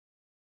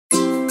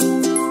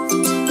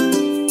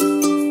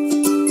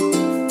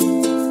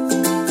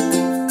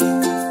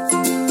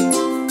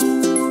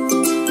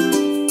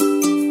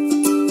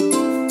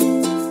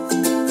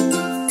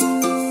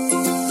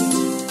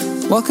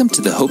Welcome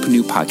to the Hope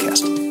Anew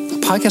podcast,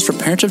 a podcast for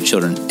parents of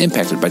children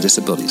impacted by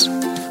disabilities,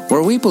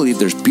 where we believe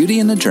there's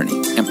beauty in the journey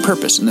and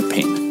purpose in the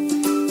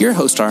pain. Your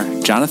hosts are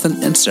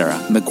Jonathan and Sarah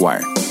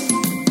McGuire.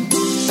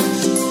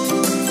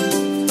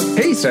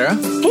 Hey, Sarah.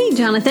 Hey,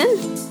 Jonathan.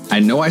 I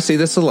know I say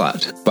this a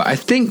lot, but I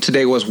think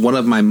today was one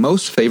of my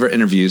most favorite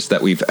interviews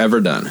that we've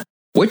ever done,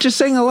 which is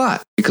saying a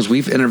lot because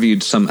we've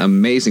interviewed some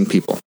amazing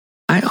people.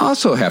 I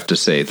also have to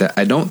say that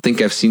I don't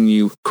think I've seen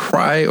you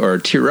cry or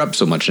tear up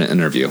so much in an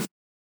interview.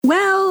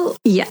 Well,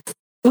 yes.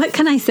 What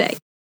can I say?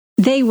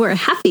 They were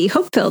happy,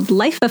 hope-filled,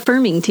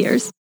 life-affirming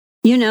tears.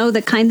 You know,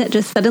 the kind that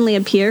just suddenly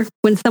appear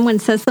when someone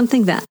says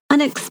something that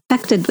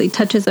unexpectedly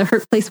touches a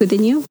hurt place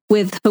within you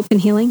with hope and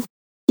healing.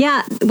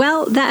 Yeah,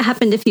 well, that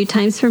happened a few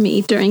times for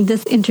me during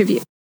this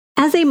interview.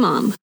 As a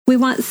mom, we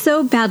want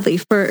so badly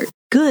for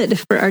good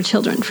for our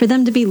children, for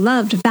them to be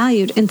loved,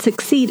 valued, and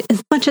succeed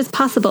as much as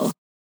possible.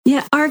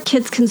 Yet our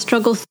kids can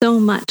struggle so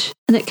much,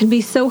 and it can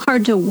be so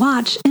hard to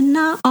watch and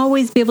not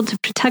always be able to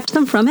protect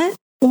them from it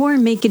or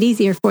make it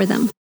easier for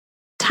them.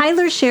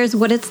 Tyler shares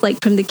what it's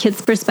like from the kid's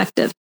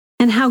perspective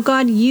and how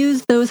God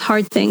used those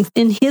hard things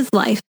in his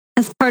life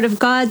as part of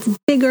God's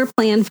bigger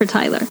plan for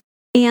Tyler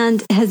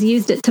and has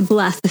used it to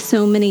bless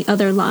so many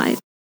other lives.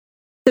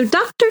 So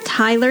Dr.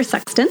 Tyler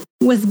Sexton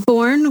was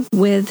born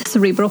with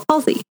cerebral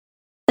palsy,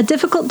 a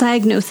difficult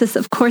diagnosis,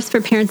 of course,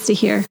 for parents to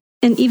hear,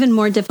 and even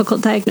more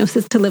difficult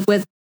diagnosis to live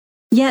with.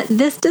 Yet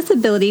this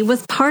disability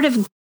was part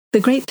of the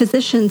great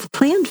physician's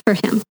plan for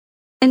him.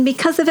 And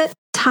because of it,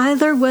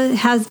 Tyler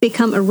has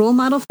become a role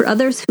model for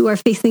others who are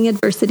facing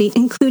adversity,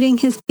 including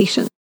his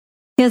patients.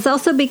 He has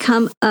also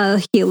become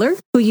a healer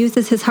who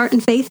uses his heart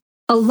and faith,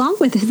 along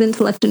with his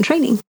intellect and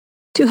training,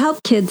 to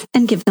help kids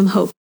and give them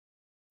hope.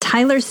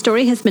 Tyler's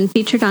story has been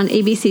featured on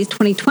ABC's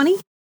 2020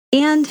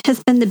 and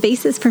has been the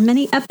basis for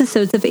many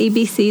episodes of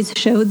ABC's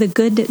show The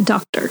Good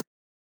Doctor.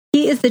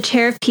 He is the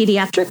chair of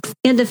pediatrics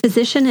and a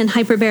physician in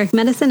hyperbaric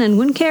medicine and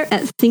wound care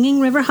at Singing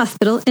River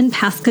Hospital in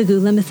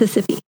Pascagoula,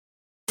 Mississippi.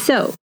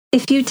 So,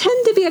 if you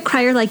tend to be a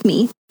crier like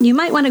me, you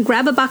might want to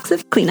grab a box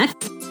of Kleenex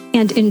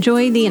and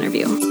enjoy the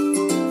interview.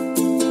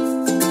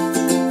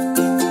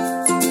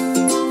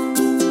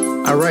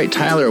 All right,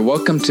 Tyler,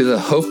 welcome to the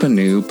Hope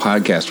Anew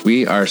podcast.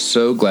 We are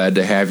so glad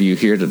to have you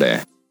here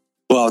today.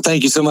 Well,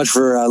 thank you so much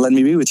for letting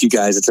me be with you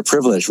guys. It's a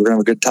privilege. We're going to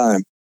have a good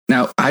time.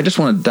 Now, I just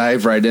want to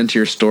dive right into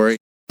your story.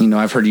 You know,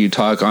 I've heard you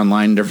talk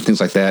online and different things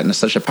like that, and it's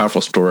such a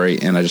powerful story,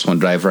 and I just want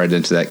to dive right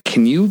into that.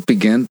 Can you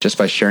begin just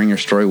by sharing your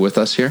story with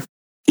us here?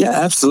 Yeah,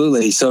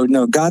 absolutely. So,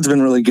 God's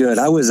been really good.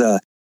 I was a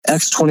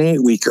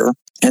X-28 weeker,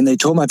 and they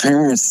told my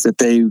parents that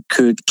they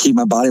could keep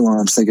my body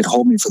warm so they could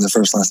hold me for the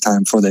first last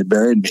time before they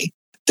buried me.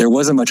 There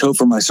wasn't much hope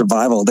for my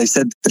survival. They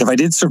said that if I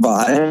did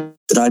survive,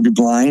 that I'd be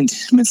blind,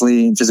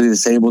 mentally and physically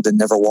disabled, and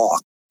never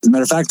walk. As a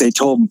matter of fact, they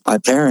told my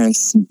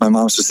parents, my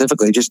mom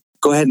specifically, just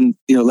go ahead and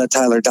let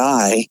Tyler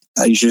die.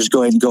 You should just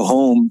go ahead and go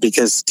home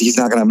because he's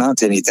not going to amount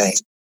to anything.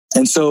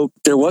 And so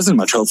there wasn't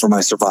much hope for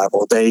my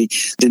survival. They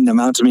didn't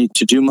amount to me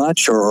to do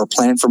much or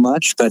plan for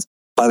much. But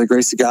by the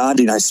grace of God,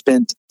 I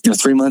spent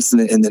 3 months in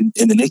the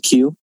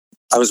NICU.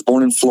 I was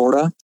born in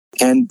Florida,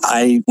 and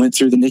I went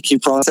through the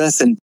NICU process,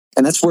 and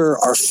that's where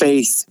our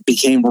faith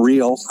became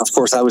real. Of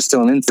course, I was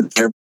still an infant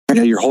there.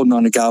 You're holding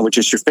on to God with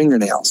just your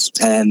fingernails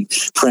and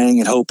praying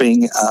and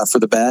hoping for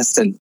the best.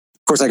 And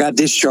of course, I got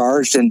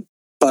discharged.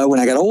 But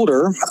when I got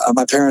older,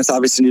 my parents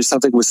obviously knew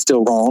something was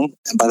still wrong.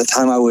 And by the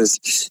time I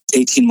was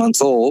 18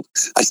 months old,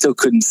 I still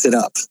couldn't sit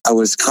up. I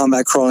was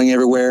combat crawling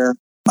everywhere.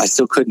 I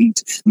still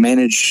couldn't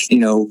manage,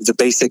 the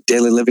basic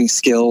daily living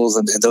skills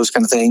and those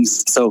kind of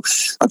things. So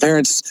my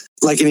parents,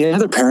 like any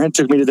other parent,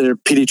 took me to their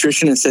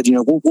pediatrician and said,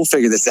 we'll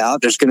figure this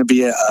out. There's going to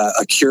be a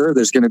cure.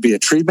 There's going to be a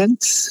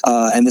treatment,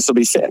 and this will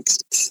be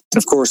fixed. And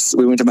of course,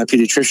 we went to my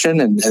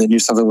pediatrician and they knew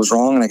something was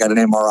wrong. And I got an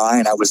MRI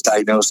and I was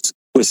diagnosed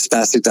with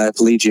spastic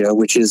diplegia,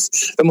 which is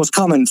the most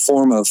common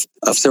form of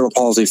cerebral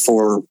palsy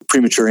for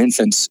premature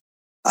infants.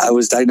 I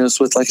was diagnosed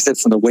with, like I said,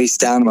 from the waist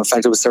down, I'm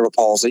affected with cerebral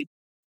palsy.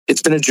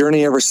 It's been a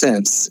journey ever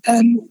since.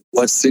 And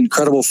what's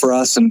incredible for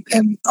us and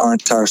our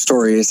entire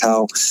story is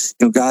how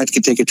God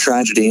can take a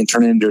tragedy and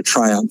turn it into a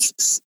triumph.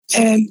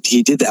 And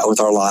he did that with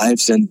our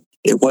lives. And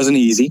it wasn't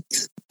easy,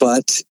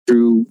 but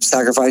through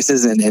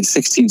sacrifices and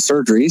 16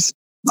 surgeries,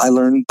 I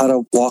learned how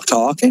to walk,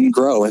 talk, and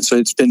grow. And so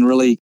it's been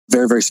really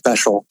very, very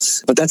special.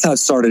 But that's how it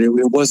started.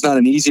 It was not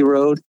an easy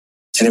road.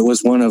 And it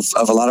was one of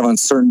a lot of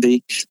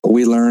uncertainty. But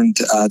we learned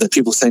that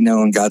people say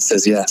no and God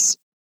says yes.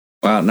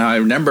 Wow. Now, I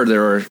remember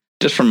there were,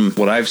 just from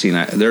what I've seen,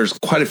 there's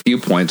quite a few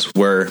points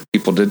where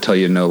people did tell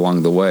you no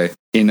along the way,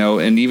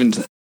 and even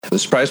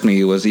what surprised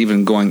me was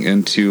even going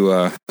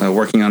into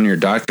working on your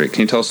doctorate.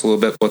 Can you tell us a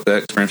little bit what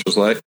that experience was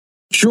like?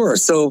 Sure.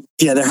 So,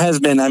 yeah, there has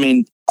been,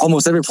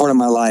 almost every part of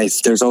my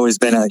life, there's always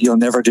been you'll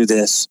never do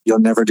this, you'll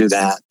never do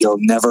that, you'll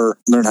never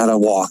learn how to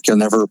walk, you'll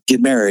never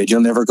get married, you'll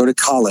never go to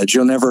college,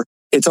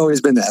 it's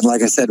always been that.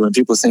 Like I said, when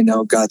people say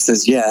no, God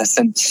says yes.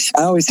 And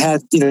I always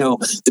had,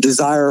 the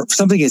desire for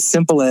something as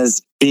simple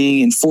as being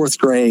in fourth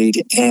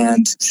grade.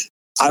 And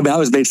I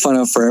was made fun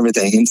of for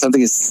everything, and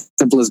something as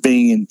simple as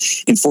being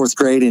in fourth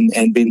grade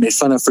and being made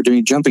fun of for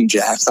doing jumping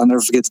jacks. I'll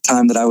never forget the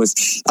time that I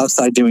was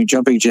outside doing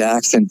jumping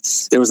jacks, and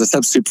there was a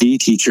substitute PE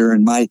teacher,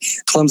 and my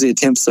clumsy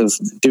attempts of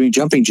doing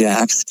jumping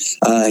jacks,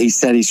 he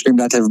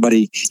screamed out to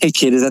everybody, "Hey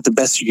kid, is that the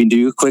best you can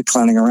do? Quit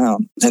clowning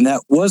around." And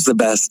that was the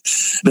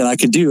best that I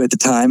could do at the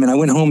time. And I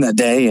went home that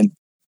day, and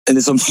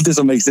this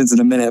will make sense in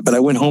a minute, but I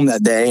went home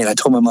that day and I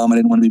told my mom I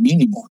didn't want to be me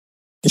anymore.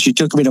 And she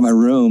took me to my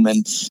room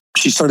and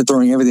she started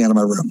throwing everything out of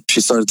my room. She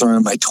started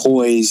throwing my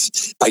toys,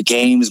 my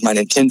games, my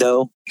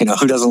Nintendo. You know,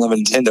 who doesn't love a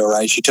Nintendo,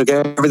 right? She took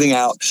everything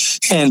out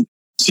and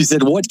she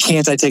said, "What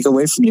can't I take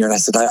away from you?" And I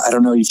said, I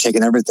don't know. You've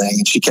taken everything.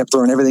 And she kept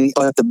throwing everything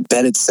at the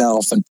bed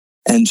itself.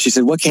 And she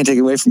said, "What can't I take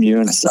away from you?"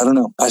 And I said, "I don't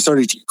know." I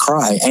started to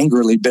cry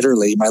angrily,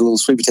 bitterly. My little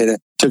sweet potato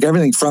took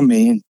everything from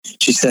me. And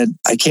she said,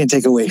 "I can't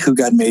take away who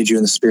God made you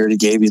and the spirit he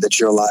gave you, that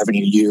you're alive and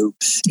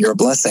you're a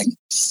blessing."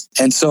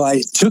 And so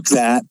I took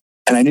that.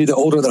 And I knew the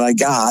older that I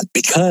got,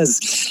 because,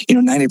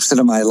 90%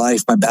 of my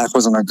life, my back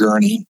was on a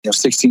gurney,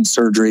 16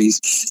 surgeries,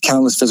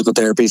 countless physical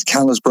therapies,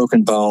 countless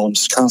broken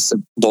bones,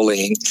 constant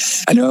bullying.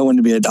 I knew I wanted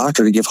to be a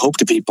doctor to give hope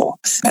to people.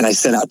 And I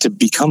set out to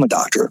become a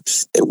doctor.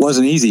 It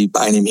wasn't easy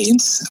by any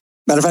means.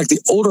 Matter of fact, the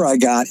older I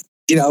got,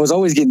 I was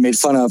always getting made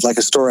fun of, like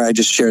a story I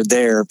just shared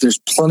there. There's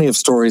plenty of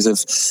stories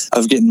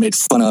of getting made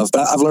fun of,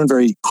 but I've learned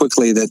very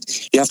quickly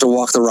that you have to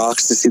walk the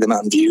rocks to see the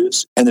mountain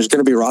views. And there's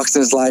going to be rocks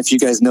in his life. You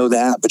guys know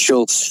that, but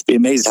you'll be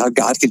amazed how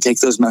God can take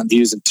those mountain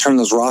views and turn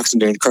those rocks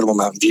into incredible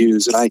mountain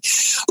views. And I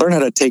learned how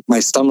to take my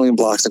stumbling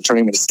blocks and turn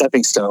them into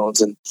stepping stones.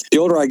 And the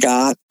older I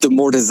got, the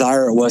more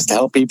desire it was to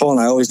help people.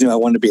 And I always knew I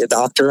wanted to be a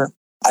doctor.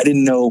 I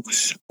didn't know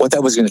what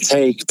that was going to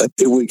take, but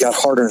it got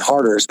harder and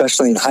harder,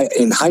 especially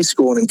in high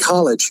school and in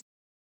college.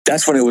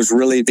 That's when it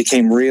really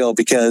became real,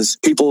 because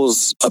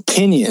people's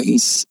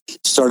opinions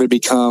started to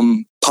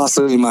become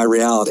possibly my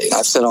reality.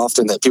 I've said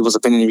often that people's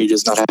opinion of you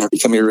does not have to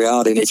become your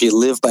reality. And if you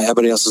live by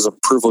everybody else's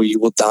approval, you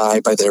will die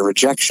by their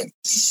rejection.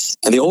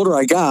 And the older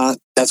I got,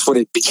 that's what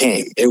it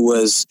became. It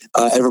was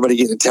everybody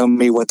getting to tell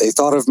me what they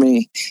thought of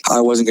me.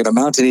 I wasn't going to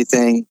amount to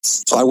anything.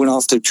 So I went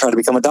off to try to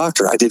become a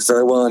doctor. I did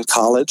very well in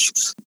college.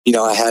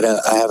 I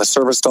have a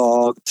service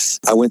dog.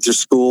 I went through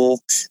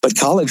school, but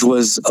college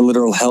was a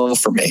literal hell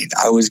for me.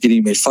 I was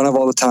getting made fun of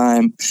all the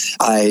time.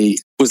 I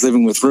was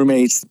living with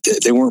roommates.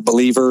 They weren't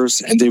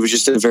believers, and it was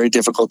just a very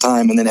difficult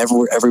time. And then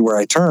everywhere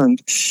I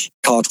turned,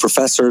 college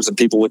professors and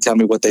people would tell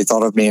me what they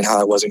thought of me and how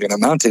I wasn't going to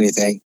amount to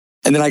anything.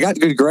 And then I got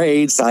good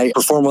grades. I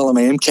performed well on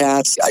my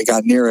MCATs. I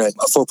got near a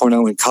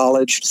 4.0 in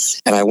college,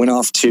 and I went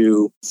off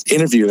to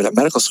interview at a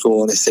medical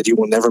school, and they said, "You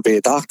will never be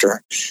a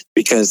doctor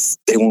because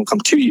they won't come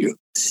to you."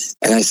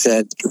 And I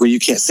said, "Well, you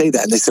can't say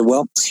that." And they said,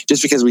 "Well,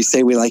 just because we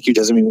say we like you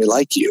doesn't mean we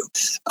like you."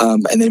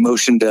 And they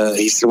motioned,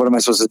 he said, "What am I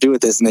supposed to do with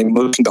this?" And they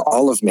motioned to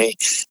all of me.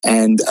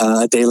 And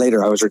a day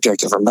later, I was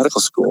rejected from medical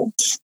school.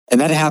 And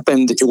that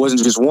happened. It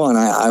wasn't just one.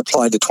 I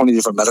applied to 20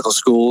 different medical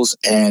schools,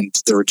 and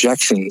the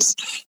rejections,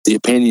 the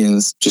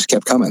opinions just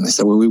kept coming. They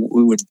said,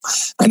 "Well,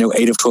 I know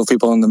 8 of 12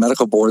 people on the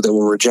medical board that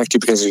will reject you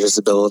because of your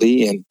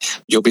disability, and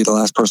you'll be the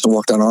last person to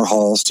walk down our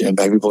halls to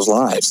impact people's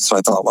lives." So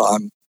I thought, well,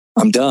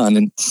 I'm done.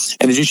 And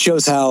it just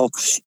shows how,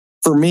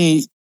 for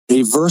me,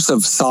 a verse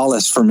of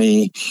solace for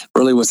me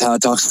really was how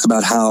it talks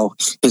about how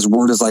his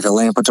word is like a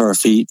lamp unto our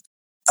feet,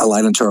 a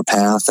light unto our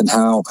path, and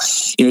how,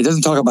 it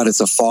doesn't talk about it's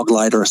a fog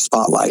light or a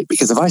spotlight,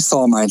 because if I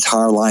saw my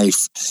entire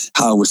life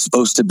how it was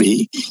supposed to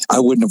be, I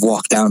wouldn't have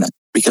walked down it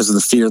because of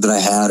the fear that I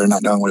had or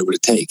not knowing what it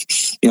would take.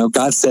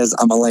 God says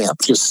I'm a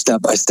lamp, just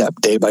step by step,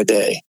 day by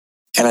day.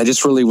 And I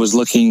just really was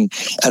looking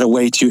at a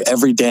way to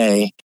every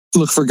day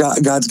look for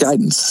God's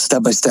guidance,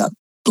 step by step,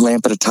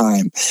 lamp at a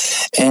time.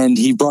 And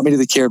he brought me to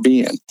the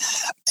Caribbean.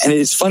 And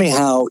it's funny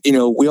how,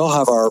 we all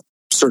have our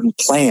certain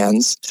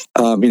plans,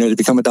 to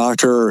become a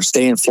doctor or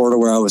stay in Florida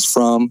where I was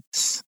from.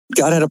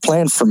 God had a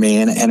plan for me.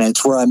 And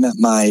it's where I met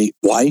my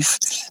wife,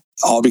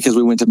 all because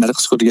we went to medical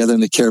school together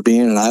in the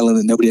Caribbean, an island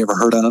that nobody ever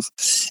heard of.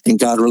 And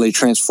God really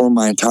transformed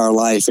my entire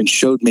life and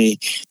showed me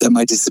that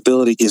my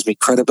disability gives me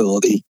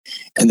credibility.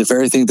 And the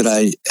very thing that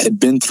I had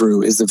been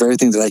through is the very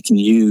thing that I can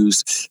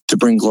use to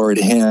bring glory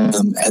to him,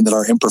 and that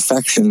our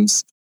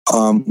imperfections,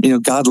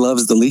 God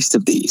loves the least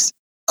of these.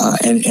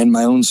 And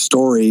my own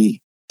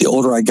story, the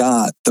older I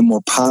got, the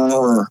more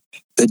power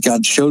that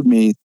God showed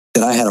me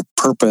that I had a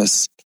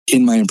purpose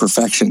in my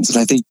imperfections. And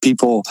I think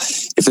people,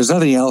 if there's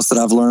nothing else that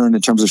I've learned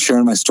in terms of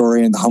sharing my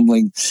story and the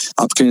humbling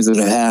opportunities that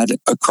I've had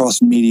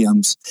across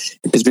mediums,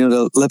 is being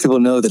able to let people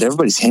know that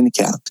everybody's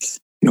handicapped.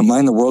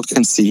 Mine the world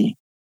can see,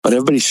 but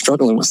everybody's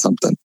struggling with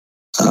something.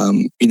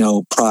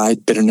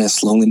 Pride,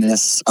 bitterness,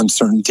 loneliness,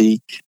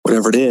 uncertainty,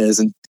 whatever it is.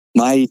 And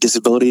my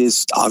disability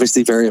is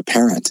obviously very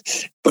apparent,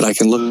 but I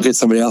can look at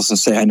somebody else and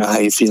say, "I know how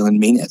you feel," and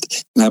mean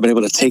it. And I've been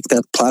able to take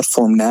that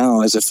platform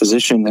now as a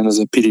physician and as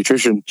a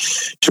pediatrician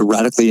to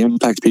radically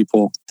impact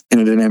people in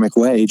a dynamic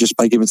way, just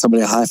by giving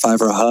somebody a high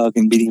five or a hug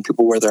and meeting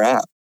people where they're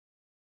at.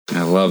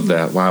 I love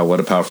that. Wow, what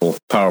a powerful,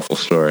 powerful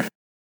story.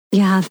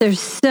 Yeah, there's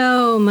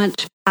so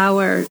much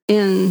power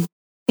in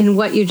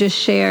what you just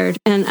shared.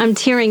 And I'm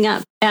tearing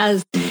up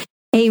as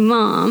a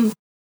mom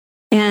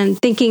and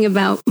thinking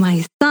about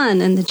my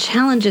son and the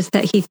challenges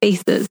that he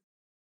faces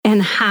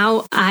and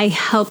how I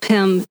help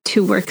him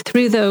to work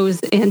through those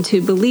and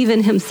to believe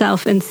in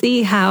himself and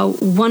see how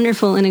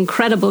wonderful and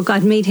incredible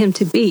God made him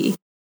to be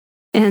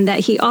and that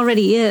he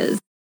already is.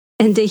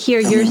 And to hear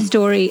your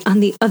story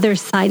on the other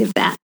side of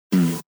that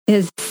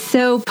is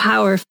so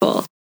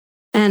powerful.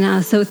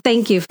 And so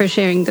thank you for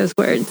sharing those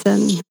words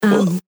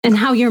and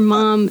how your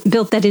mom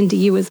built that into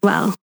you as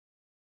well.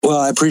 Well,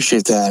 I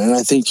appreciate that. And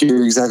I think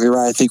you're exactly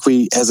right. I think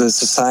we, as a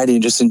society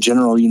and just in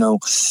general,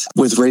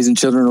 with raising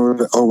children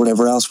or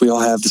whatever else, we all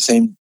have the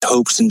same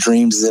hopes and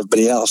dreams as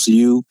everybody else.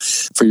 You,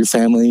 for your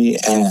family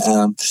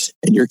and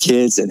your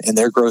kids and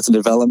their growth and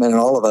development, and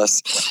all of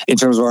us in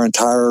terms of our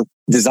entire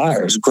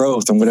desires,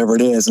 growth and whatever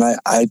it is. And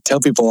I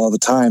tell people all the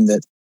time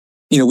that,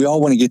 we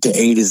all want to get to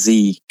A to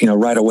Z,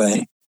 right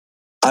away.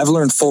 I've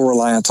learned full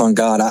reliance on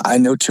God. I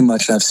know too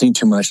much and I've seen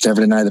too much to ever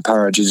deny the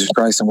power of Jesus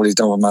Christ and what he's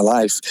done with my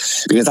life,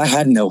 because I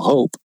had no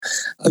hope.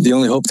 The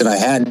only hope that I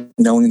had,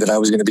 knowing that I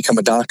was going to become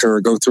a doctor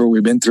or go through what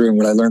we've been through and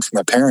what I learned from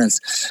my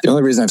parents, the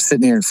only reason I'm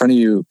sitting here in front of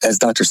you as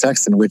Dr.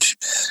 Sexton, which,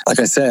 like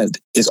I said,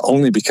 is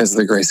only because of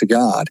the grace of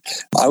God.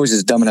 I was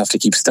just dumb enough to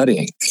keep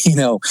studying,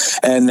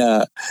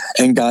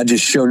 and God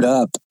just showed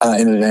up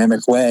in a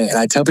dynamic way. And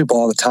I tell people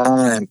all the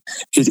time,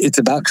 it's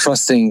about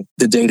trusting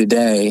the day to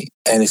day.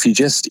 And if you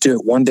just do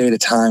it one day at a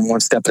time, one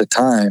step at a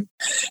time,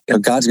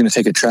 God's going to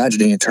take a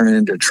tragedy and turn it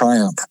into a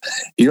triumph.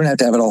 You don't have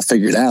to have it all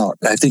figured out.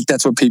 And I think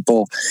that's what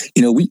people,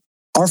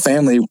 our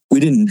family, we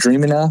didn't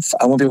dream enough.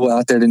 I want people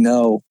out there to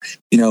know,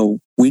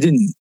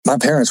 my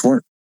parents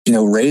weren't,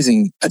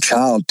 raising a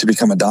child to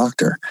become a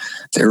doctor.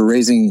 They were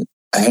raising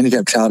a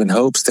handicapped child in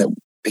hopes that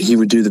he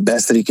would do the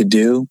best that he could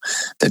do,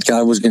 that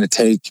God was going to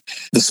take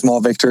the small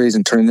victories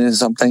and turn it into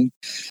something.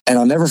 And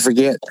I'll never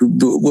forget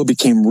what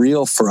became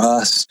real for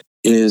us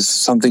is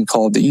something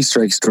called the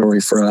Easter egg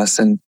story for us.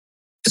 And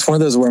it's one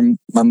of those where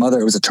my mother,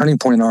 it was a turning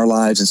point in our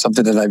lives and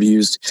something that I've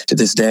used to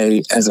this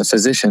day as a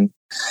physician.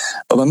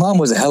 But my mom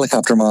was a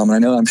helicopter mom.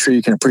 And I'm sure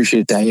you can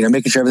appreciate that,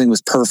 making sure everything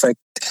was perfect,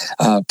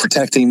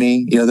 protecting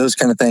me, those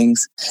kind of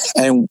things.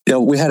 And,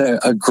 we had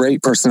a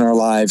great person in our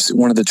lives,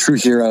 one of the true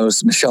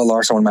heroes, Michelle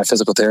Larson, one of my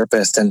physical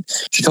therapists. And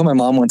she told my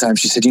mom one time,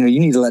 she said, you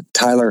need to let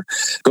Tyler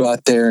go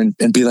out there and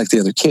be like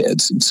the other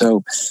kids. And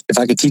so if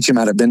I could teach him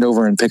how to bend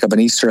over and pick up an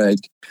Easter egg,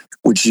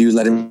 would you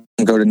let him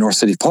go to North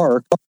City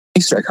Park?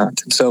 Easter egg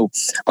hunt. And so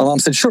my mom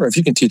said, sure, if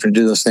you can teach her to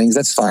do those things,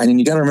 that's fine. And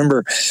you got to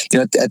remember,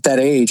 at that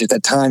age, at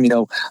that time,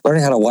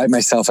 learning how to wipe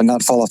myself and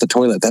not fall off the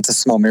toilet, that's a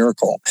small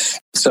miracle.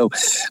 So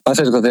my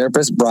physical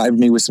therapist bribed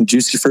me with some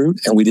juicy fruit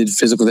and we did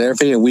physical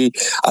therapy and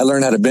I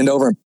learned how to bend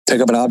over and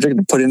pick up an object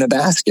and put it in a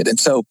basket. And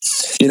so,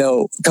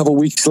 a couple of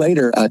weeks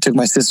later, I took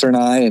my sister and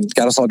I and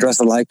got us all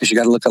dressed alike because you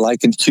got to look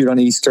alike and cute on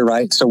Easter,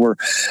 right? So we're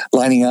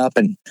lining up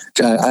and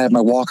I have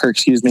my walker,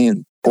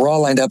 and we're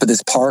all lined up at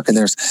this park and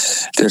there's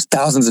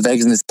thousands of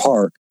eggs in this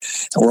park.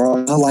 And we're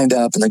all lined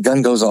up and the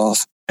gun goes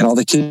off and all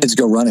the kids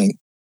go running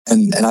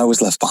and I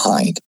was left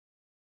behind.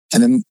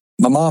 And then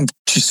my mom,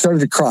 she started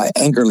to cry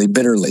angrily,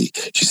 bitterly.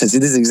 She says,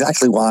 this is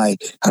exactly why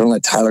I don't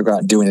let Tyler go out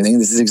and do anything.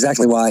 This is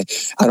exactly why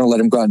I don't let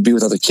him go out and be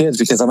with other kids,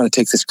 because I'm going to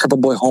take this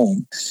crippled boy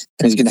home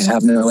and he's going to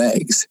have no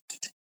eggs.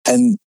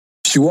 And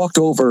she walked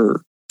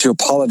over to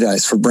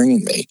apologize for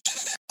bringing me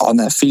on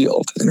that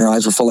field. And her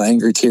eyes were full of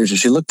angry tears. And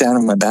she looked down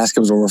and my basket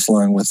was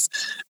overflowing with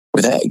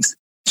eggs.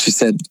 She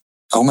said,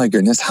 oh my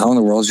goodness, how in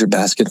the world is your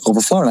basket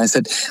overflowing? I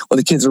said, well,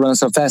 the kids are running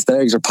so fast, the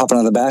eggs are popping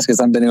out of the baskets.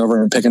 I'm bending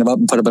over and picking them up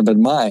and put them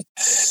in mine.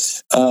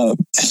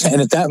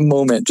 And at that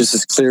moment, just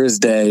as clear as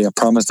day, a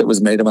promise that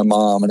was made to my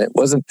mom. And it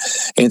wasn't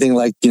anything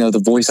like,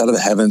 the voice out of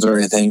the heavens or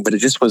anything, but it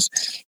just was,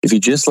 if you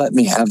just let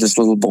me have this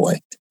little boy,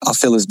 I'll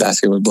fill his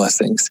basket with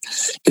blessings.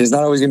 He's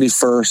not always going to be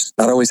first,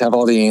 not always have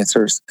all the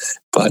answers,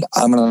 but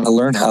I'm going to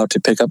learn how to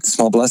pick up the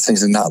small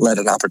blessings and not let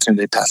an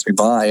opportunity pass me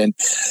by. And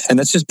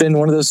that's just been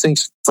one of those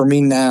things for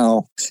me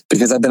now,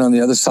 because I've been on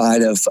the other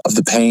side of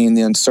the pain,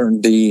 the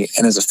uncertainty,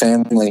 and as a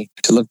family,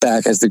 to look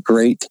back as the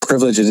great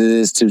privilege it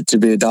is to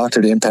be a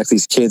doctor, to impact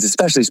these kids,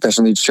 especially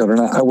special needs children.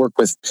 I work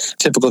with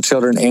typical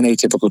children and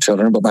atypical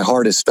children, but my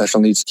heart is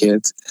special needs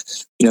kids.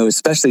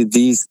 Especially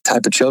these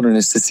type of children,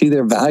 is to see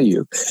their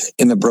value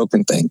in the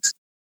broken things.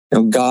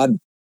 God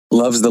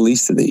loves the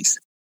least of these,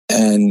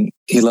 and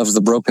he loves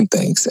the broken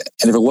things.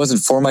 And if it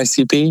wasn't for my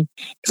CP,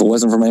 if it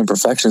wasn't for my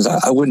imperfections,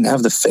 I wouldn't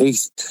have the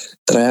faith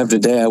that I have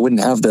today. I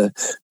wouldn't have the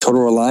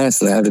total reliance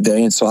that I have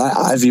today. And so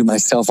I view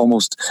myself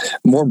almost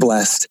more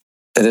blessed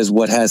that is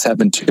what has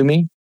happened to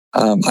me.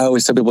 I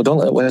always tell people, don't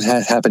let what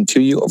has happened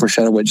to you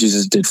overshadow what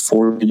Jesus did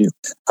for you.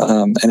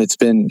 And it's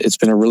been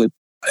a really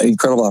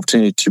incredible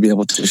opportunity to be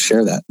able to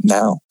share that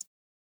now.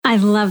 I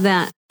love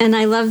that. And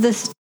I love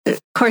this, of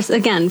course,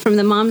 again, from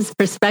the mom's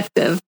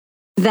perspective,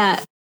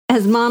 that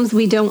as moms,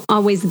 we don't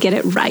always get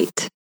it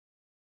right.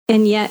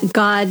 And yet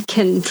God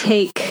can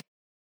take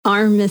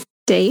our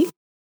mistake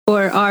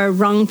or our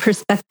wrong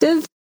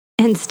perspective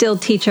and still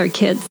teach our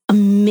kids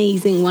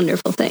amazing,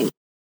 wonderful things.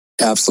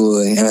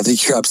 Absolutely. And I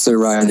think you're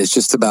absolutely right. It's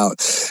just about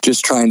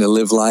just trying to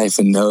live life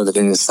and know that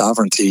in his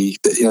sovereignty,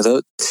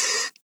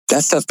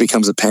 that stuff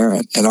becomes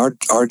apparent. And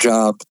our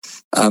job,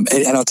 and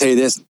I'll tell you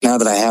this, now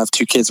that I have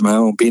 2 kids of my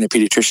own, being a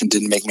pediatrician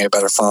didn't make me a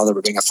better father,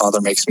 but being a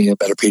father makes me a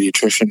better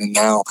pediatrician. And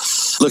now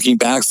looking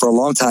back, for a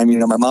long time,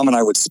 my mom and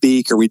I would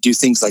speak, or we'd do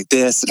things like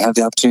this and have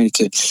the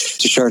opportunity to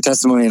share our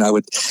testimony. And I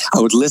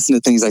would listen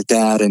to things like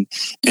that. And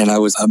I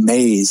was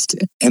amazed.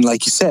 And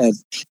like you said,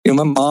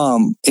 my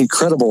mom,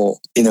 incredible,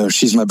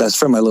 she's my best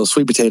friend, my little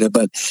sweet potato,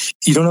 but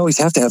you don't always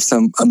have to have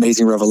some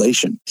amazing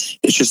revelation.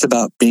 It's just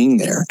about being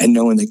there and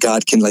knowing that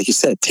God can, like you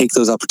said, take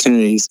those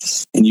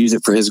opportunities and use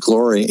it for his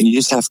glory. And you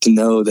just have to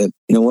know that,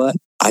 what?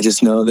 I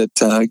just know that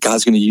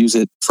God's going to use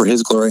it for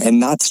his glory, and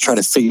not to try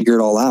to figure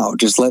it all out.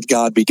 Just let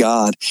God be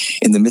God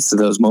in the midst of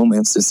those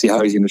moments to see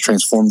how he's going to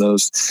transform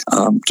those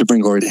to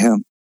bring glory to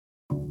him.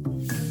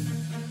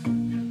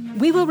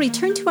 We will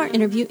return to our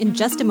interview in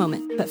just a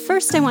moment, but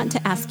first I want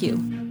to ask you,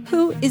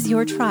 who is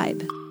your tribe?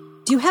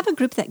 Do you have a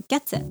group that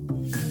gets it?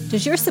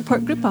 Does your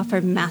support group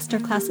offer master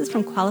classes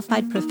from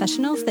qualified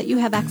professionals that you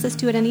have access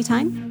to at any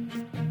time?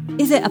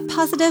 Is it a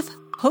positive,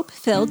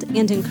 hope-filled,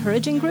 and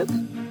encouraging group?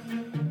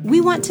 We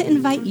want to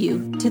invite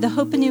you to the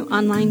Hope Anew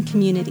online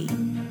community.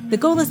 The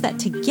goal is that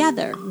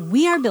together,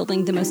 we are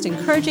building the most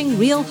encouraging,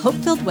 real,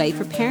 hope-filled way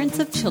for parents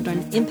of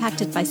children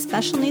impacted by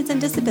special needs and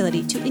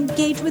disability to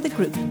engage with a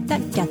group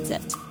that gets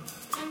it.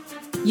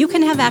 You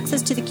can have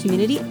access to the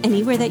community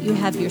anywhere that you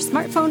have your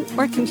smartphone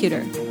or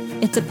computer.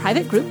 It's a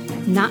private group,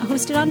 not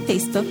hosted on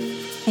Facebook,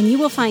 and you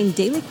will find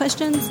daily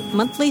questions,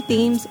 monthly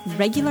themes,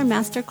 regular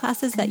master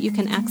classes that you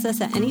can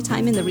access at any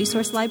time in the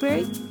resource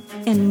library,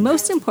 and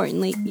most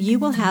importantly, you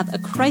will have a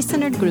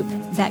Christ-centered group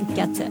that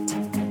gets it.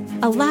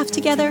 A laugh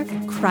together,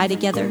 cry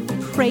together,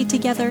 pray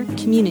together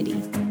community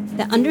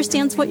that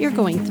understands what you're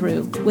going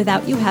through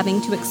without you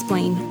having to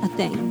explain a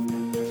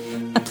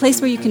thing. A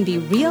place where you can be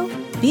real,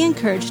 be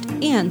encouraged,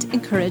 and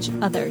encourage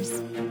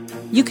others.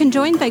 You can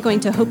join by going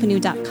to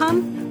hopeanew.com,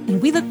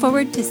 and we look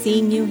forward to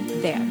seeing you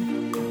there.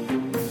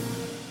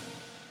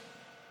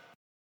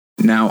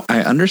 Now,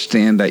 I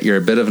understand that you're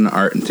a bit of an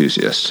art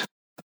enthusiast.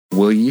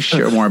 Will you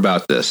share more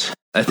about this?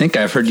 I think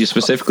I've heard you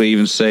specifically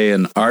even say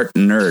an art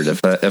nerd,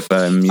 if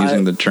I'm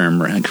using the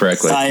term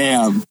correctly.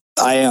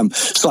 I am.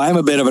 So I'm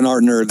a bit of an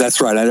art nerd. That's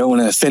right. I don't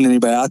want to offend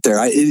anybody out there.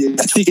 I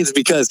think it's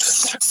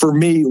because for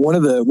me, one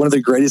of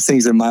the greatest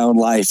things in my own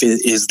life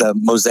is the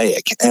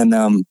mosaic.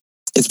 And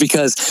it's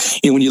because,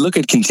 when you look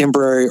at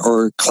contemporary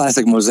or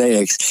classic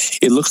mosaics,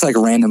 it looks like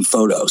random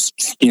photos.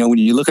 When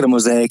you look at a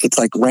mosaic, it's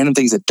like random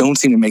things that don't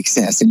seem to make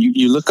sense. And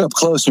you look up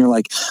close and you're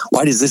like,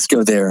 why does this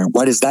go there?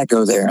 Why does that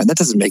go there? And that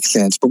doesn't make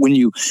sense. But when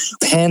you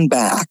pan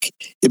back,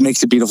 it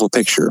makes a beautiful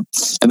picture.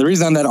 And the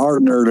reason I'm that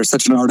art nerd or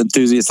such an art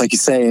enthusiast, like you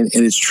say, and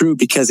it's true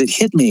because it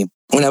hit me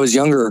when I was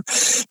younger,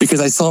 because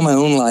I saw my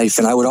own life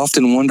and I would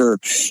often wonder,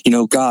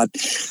 God,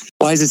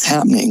 why is this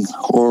happening?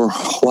 Or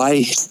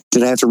why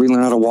did I have to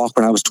relearn how to walk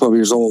when I was 12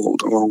 years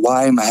old? Or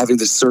why am I having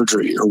this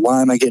surgery? Or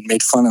why am I getting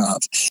made fun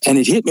of? And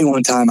it hit me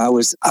one time. I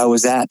was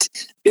at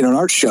an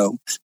art show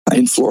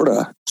in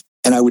Florida,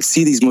 and I would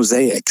see these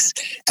mosaics,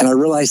 and I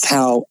realized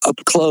how up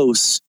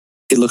close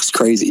it looks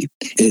crazy.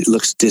 It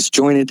looks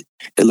disjointed.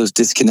 It looks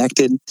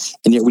disconnected.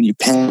 And yet when you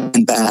pan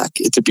back,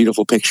 it's a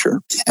beautiful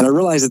picture. And I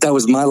realized that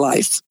was my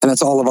life, and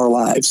that's all of our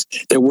lives,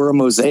 that we're a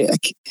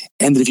mosaic.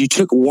 And that if you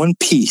took one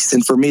piece,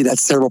 and for me,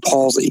 that's cerebral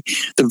palsy,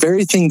 the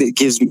very thing that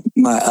gives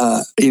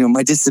my,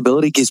 my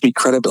disability gives me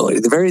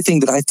credibility. The very thing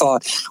that I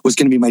thought was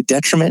going to be my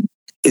detriment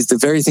is the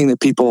very thing that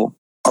people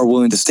are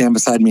willing to stand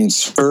beside me and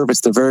serve.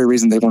 It's the very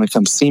reason they want to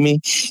come see me.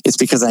 It's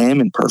because I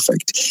am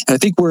imperfect. And I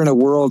think we're in a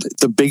world,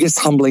 the biggest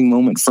humbling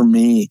moment for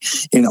me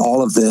in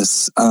all of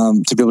this,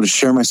 to be able to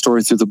share my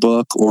story through the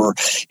book, or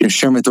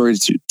share my story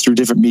through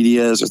different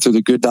medias or through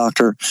The Good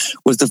Doctor,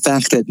 was the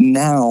fact that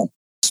now,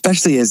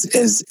 especially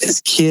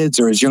as kids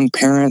or as young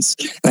parents,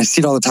 and I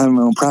see it all the time in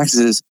my own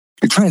practices,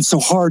 you're trying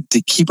so hard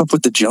to keep up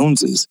with the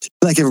Joneses,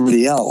 like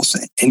everybody else.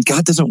 And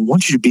God doesn't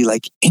want you to be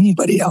like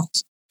anybody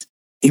else.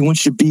 He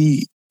wants you to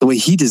be the way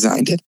he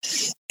designed it.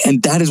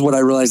 And that is what I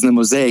realized in the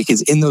mosaic,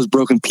 is in those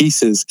broken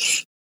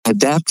pieces,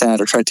 adapt that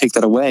or try to take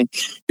that away,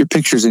 your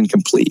picture's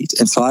incomplete.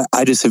 And so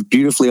I just have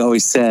beautifully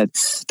always said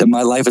that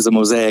my life is a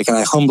mosaic, and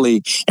I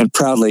humbly and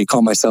proudly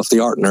call myself the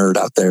art nerd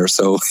out there.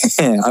 So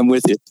I'm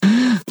with you.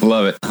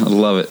 Love it. I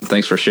love it.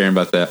 Thanks for sharing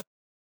about that.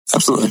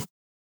 Absolutely.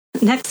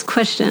 Next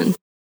question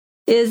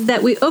is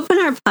that we open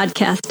our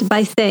podcast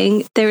by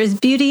saying there is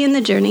beauty in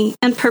the journey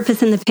and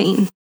purpose in the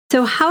pain.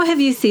 So how have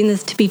you seen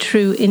this to be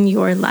true in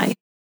your life?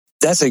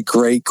 That's a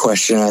great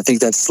question. I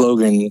think that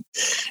slogan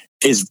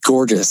is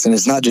gorgeous, and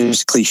it's not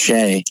just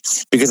cliche,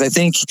 because I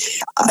think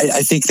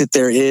that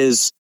there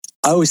is,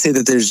 I always say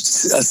that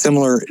there's a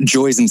similar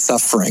joys and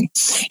suffering.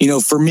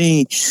 For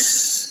me,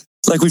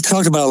 like we've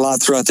talked about a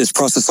lot throughout this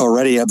process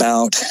already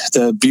about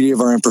the beauty of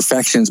our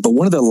imperfections, but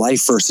one of the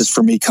life verses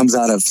for me comes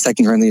out of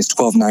 2 Corinthians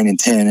 12, 9, and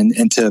 10.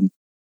 And to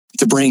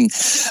bring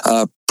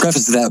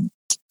preface to that,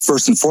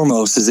 first and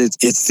foremost, is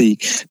it's the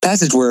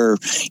passage where,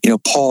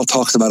 Paul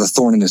talks about a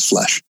thorn in his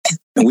flesh.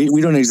 And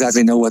we don't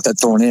exactly know what that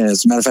thorn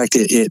is. Matter of fact,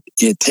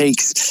 it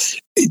takes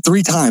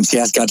 3 times he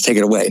asked God to take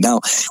it away. Now,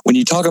 when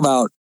you talk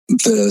about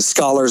the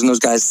scholars and those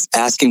guys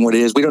asking what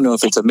it is. We don't know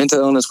if it's a mental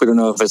illness. We don't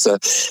know if it's a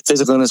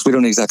physical illness. We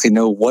don't exactly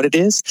know what it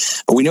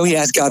is, but we know he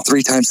asked God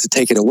 3 times to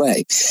take it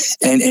away.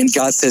 And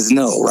God says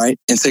no, right?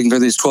 In 2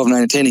 Corinthians 12,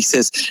 9 and 10, he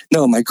says,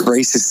 no, my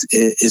grace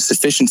is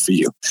sufficient for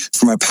you,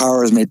 for my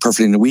power is made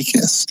perfect in the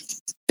weakness.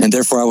 And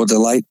therefore I will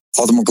delight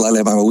all the more gladly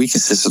about my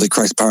weaknesses so that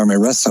Christ's power may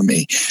rest on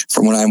me.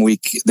 For when I am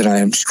weak, then I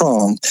am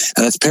strong.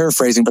 And that's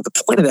paraphrasing, but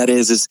the point of that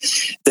is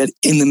that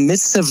in the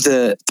midst of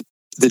the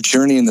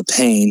journey and the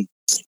pain,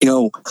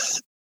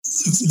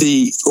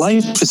 the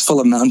life is full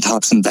of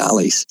mountaintops and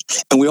valleys,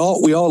 and we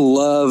all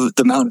love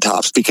the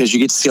mountaintops because you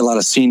get to see a lot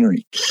of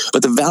scenery,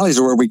 but the valleys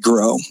are where we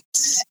grow.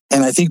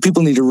 And I think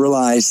people need to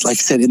realize, like I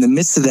said, in the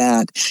midst of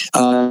that,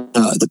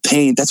 the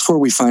pain, that's where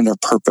we find our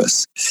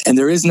purpose. And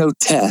there is no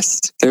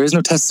test. There is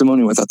no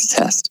testimony without the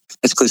test,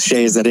 as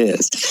cliche as that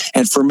is.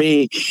 And for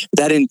me,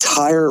 that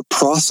entire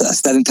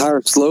process, that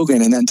entire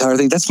slogan and that entire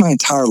thing, that's my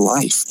entire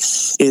life,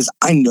 is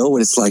I know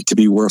what it's like to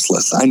be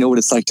worthless. I know what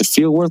it's like to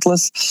feel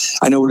worthless.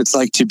 I know what it's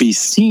like to be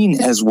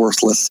seen as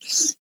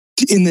worthless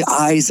in the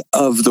eyes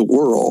of the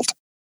world.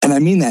 And I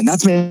mean that,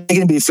 not to make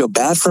anybody feel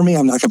bad for me.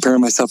 I'm not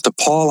comparing myself to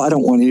Paul. I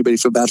don't want anybody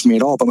to feel bad for me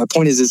at all. But my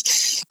point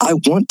is I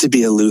want to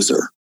be a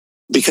loser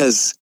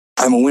because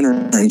I'm a winner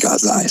in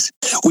God's eyes.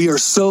 We are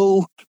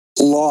so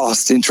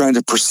lost in trying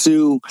to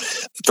pursue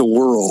the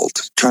world,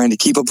 trying to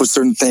keep up with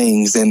certain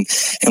things. And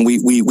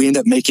we end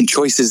up making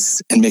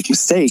choices and make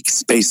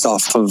mistakes based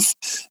off of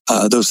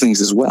those things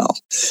as well.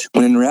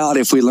 When in reality,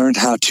 if we learned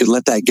how to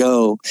let that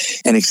go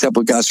and accept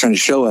what God's trying to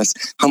show us,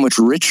 how much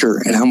richer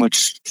and how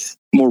much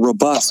more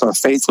robust our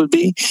faith would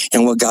be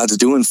and what God's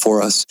doing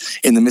for us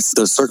in the midst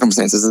of those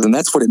circumstances. And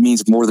that's what it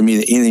means more than me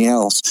than anything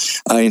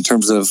else in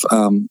terms of,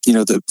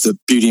 the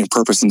beauty and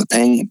purpose and the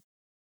pain.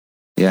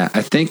 Yeah,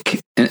 I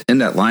think in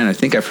that line, I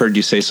think I've heard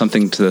you say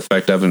something to the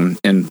effect of,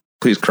 and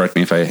please correct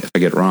me if I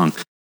get it wrong,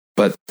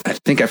 but I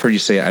think I've heard you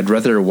say, I'd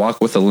rather walk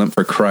with a limp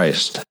for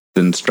Christ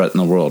than strut in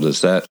the world.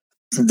 Is that?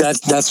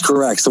 That's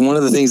correct. So one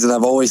of the things that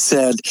I've always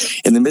said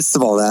in the midst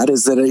of all that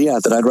is that,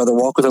 that I'd rather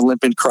walk with a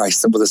limp in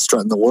Christ than with a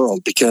strut in the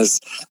world, because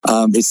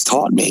it's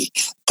taught me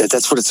that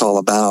that's what it's all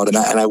about. And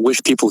I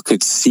wish people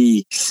could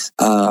see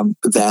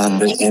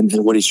that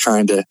and what he's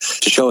trying to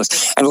show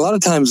us. And a lot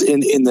of times in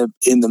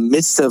the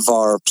midst of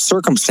our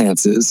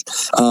circumstances,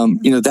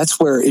 that's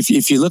where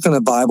if you look in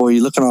the Bible,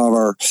 you look in all of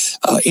our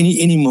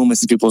any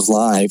moments in people's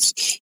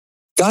lives,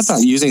 God's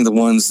not using the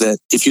ones that,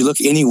 if you look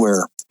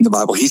anywhere in the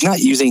Bible, he's not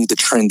using the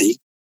trendy,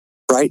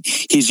 right?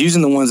 He's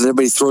using the ones that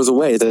everybody throws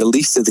away, the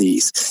least of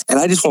these. And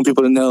I just want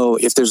people to know,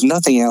 if there's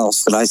nothing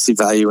else that I see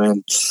value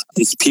in,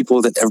 it's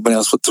people that everybody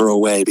else would throw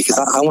away, because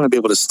I want to be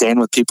able to stand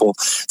with people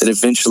that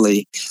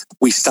eventually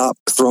we stop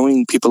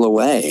throwing people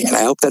away. And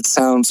I hope that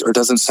sounds or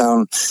doesn't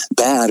sound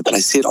bad, but I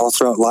see it all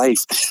throughout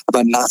life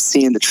about not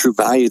seeing the true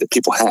value that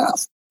people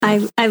have.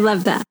 I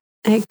love that.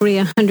 I agree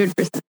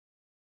 100%.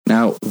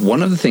 Now,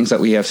 one of the things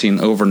that we have seen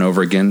over and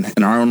over again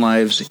in our own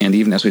lives, and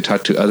even as we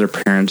talk to other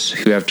parents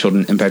who have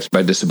children impacted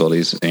by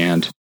disabilities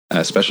and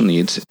special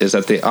needs, is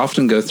that they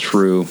often go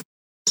through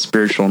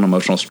spiritual and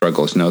emotional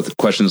struggles. The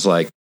questions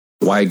like,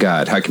 why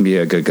God? How can be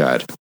a good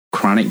God?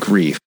 Chronic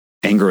grief,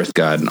 anger with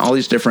God, and all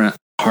these different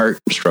heart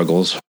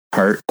struggles,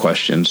 heart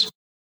questions.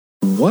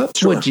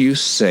 What would you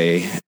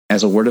say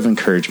as a word of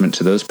encouragement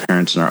to those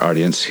parents in our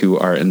audience who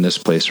are in this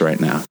place right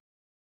now?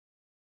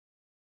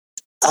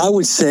 I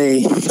would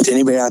say to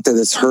anybody out there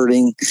that's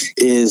hurting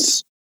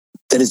is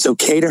that it's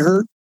okay to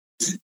hurt,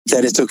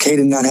 that it's okay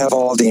to not have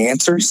all the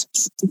answers.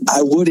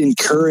 I would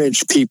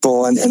encourage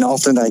people, and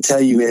often I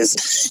tell you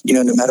is,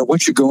 no matter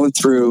what you're going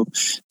through,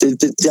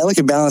 the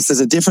delicate balance, there's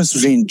a difference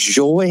between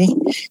joy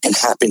and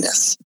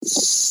happiness.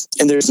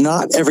 And there's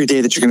not every day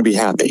that you're going to be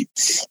happy.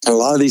 And a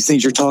lot of these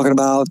things you're talking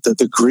about,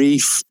 the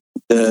grief,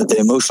 the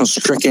emotional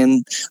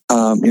stricken,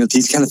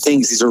 these kind of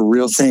things, these are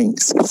real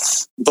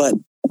things. But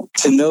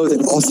to know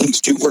that all things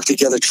do work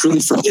together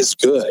truly for his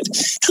good,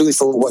 truly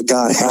for what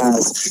God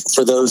has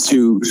for those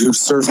who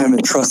serve him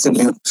and trust in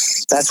him.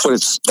 That's what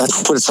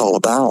it's all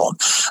about.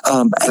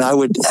 And I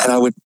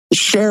would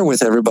share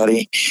with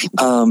everybody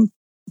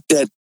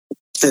that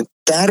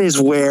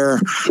is where,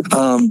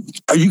 are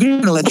you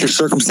going to let your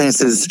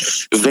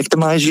circumstances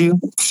victimize you?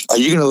 Are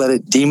you going to let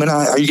it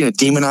demonize? Are you going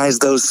to demonize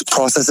those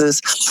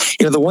processes?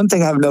 The one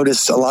thing I've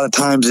noticed a lot of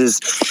times is,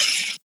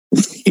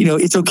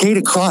 it's okay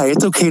to cry.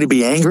 It's okay to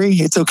be angry.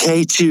 It's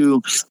okay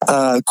to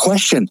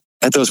question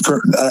at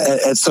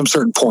at some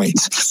certain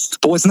points.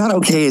 But what's not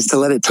okay is to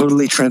let it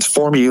totally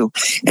transform you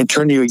and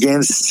turn you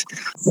against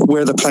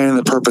where the plan and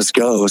the purpose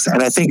goes.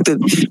 And I think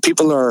that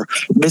people are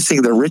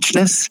missing the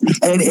richness.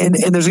 And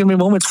there's going to be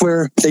moments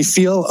where they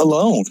feel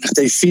alone.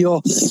 They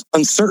feel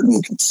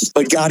uncertain,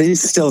 but God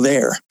is still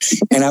there.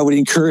 And I would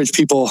encourage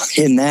people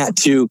in that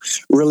to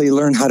really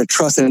learn how to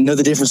trust and know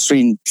the difference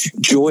between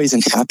joys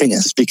and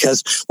happiness,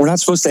 because we're not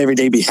supposed to every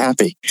day be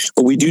happy,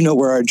 but we do know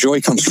where our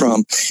joy comes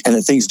from and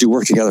that things do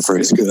work together for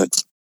his good.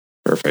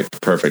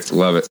 Perfect.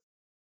 Love it.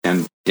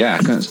 And I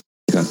couldn't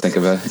think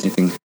of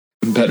anything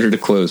better to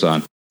close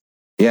on.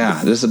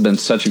 Yeah, this has been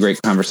such a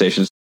great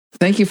conversation.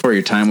 Thank you for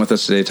your time with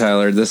us today,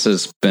 Tyler. This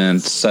has been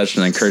such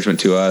an encouragement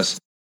to us.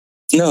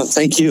 No,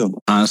 thank you.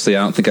 Honestly,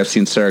 I don't think I've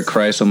seen Sarah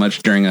cry so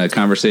much during a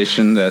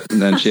conversation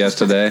than she has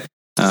today.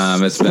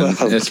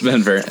 It's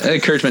been very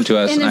encouragement to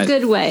us in a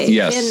good way.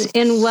 Yes.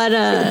 In what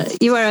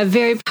you are a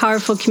very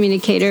powerful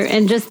communicator,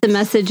 and just the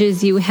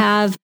messages you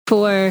have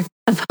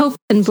of hope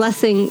and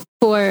blessing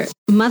for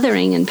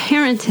mothering and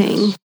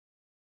parenting,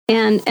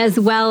 and as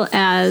well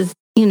as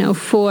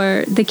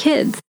for the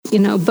kids.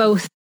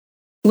 Both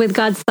with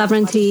God's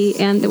sovereignty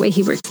and the way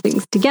He works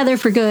things together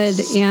for good,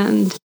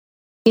 and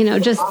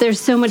just there's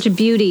so much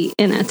beauty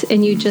in it,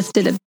 and you just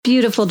did a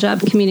beautiful job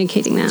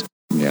communicating that.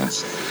 Yeah.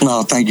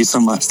 No, thank you so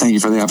much. Thank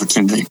you for the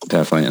opportunity.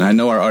 Definitely. And I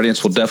know our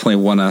audience will definitely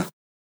want to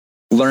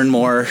learn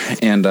more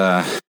and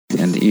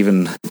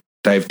even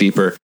dive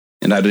deeper.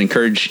 And I'd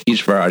encourage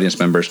each of our audience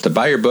members to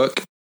buy your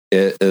book.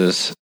 It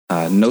is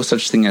No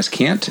Such Thing as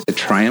Can't, a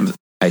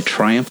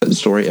triumphant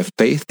story of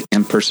faith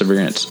and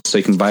perseverance. So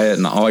you can buy it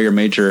in all your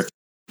major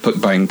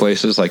book buying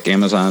places like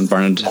Amazon,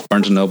 Barnes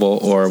 & Noble,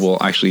 or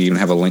we'll actually even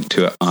have a link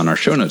to it on our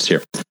show notes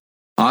here.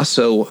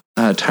 Also,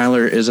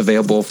 Tyler is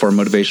available for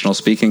motivational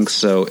speaking.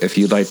 So if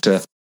you'd like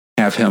to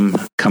have him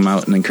come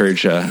out and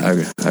encourage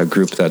a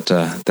group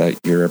that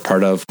you're a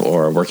part of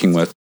or working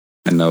with,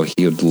 I know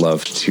he would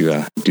love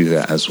to do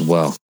that as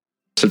well.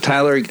 So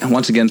Tyler,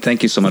 once again,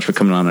 thank you so much for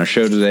coming on our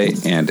show today.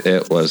 And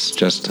it was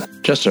just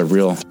a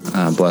real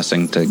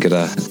blessing to get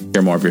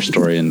hear more of your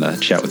story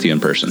and chat with you in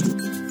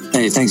person.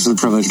 Hey, thanks for the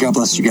privilege. God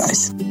bless you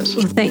guys.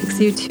 Well, thanks.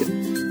 You too.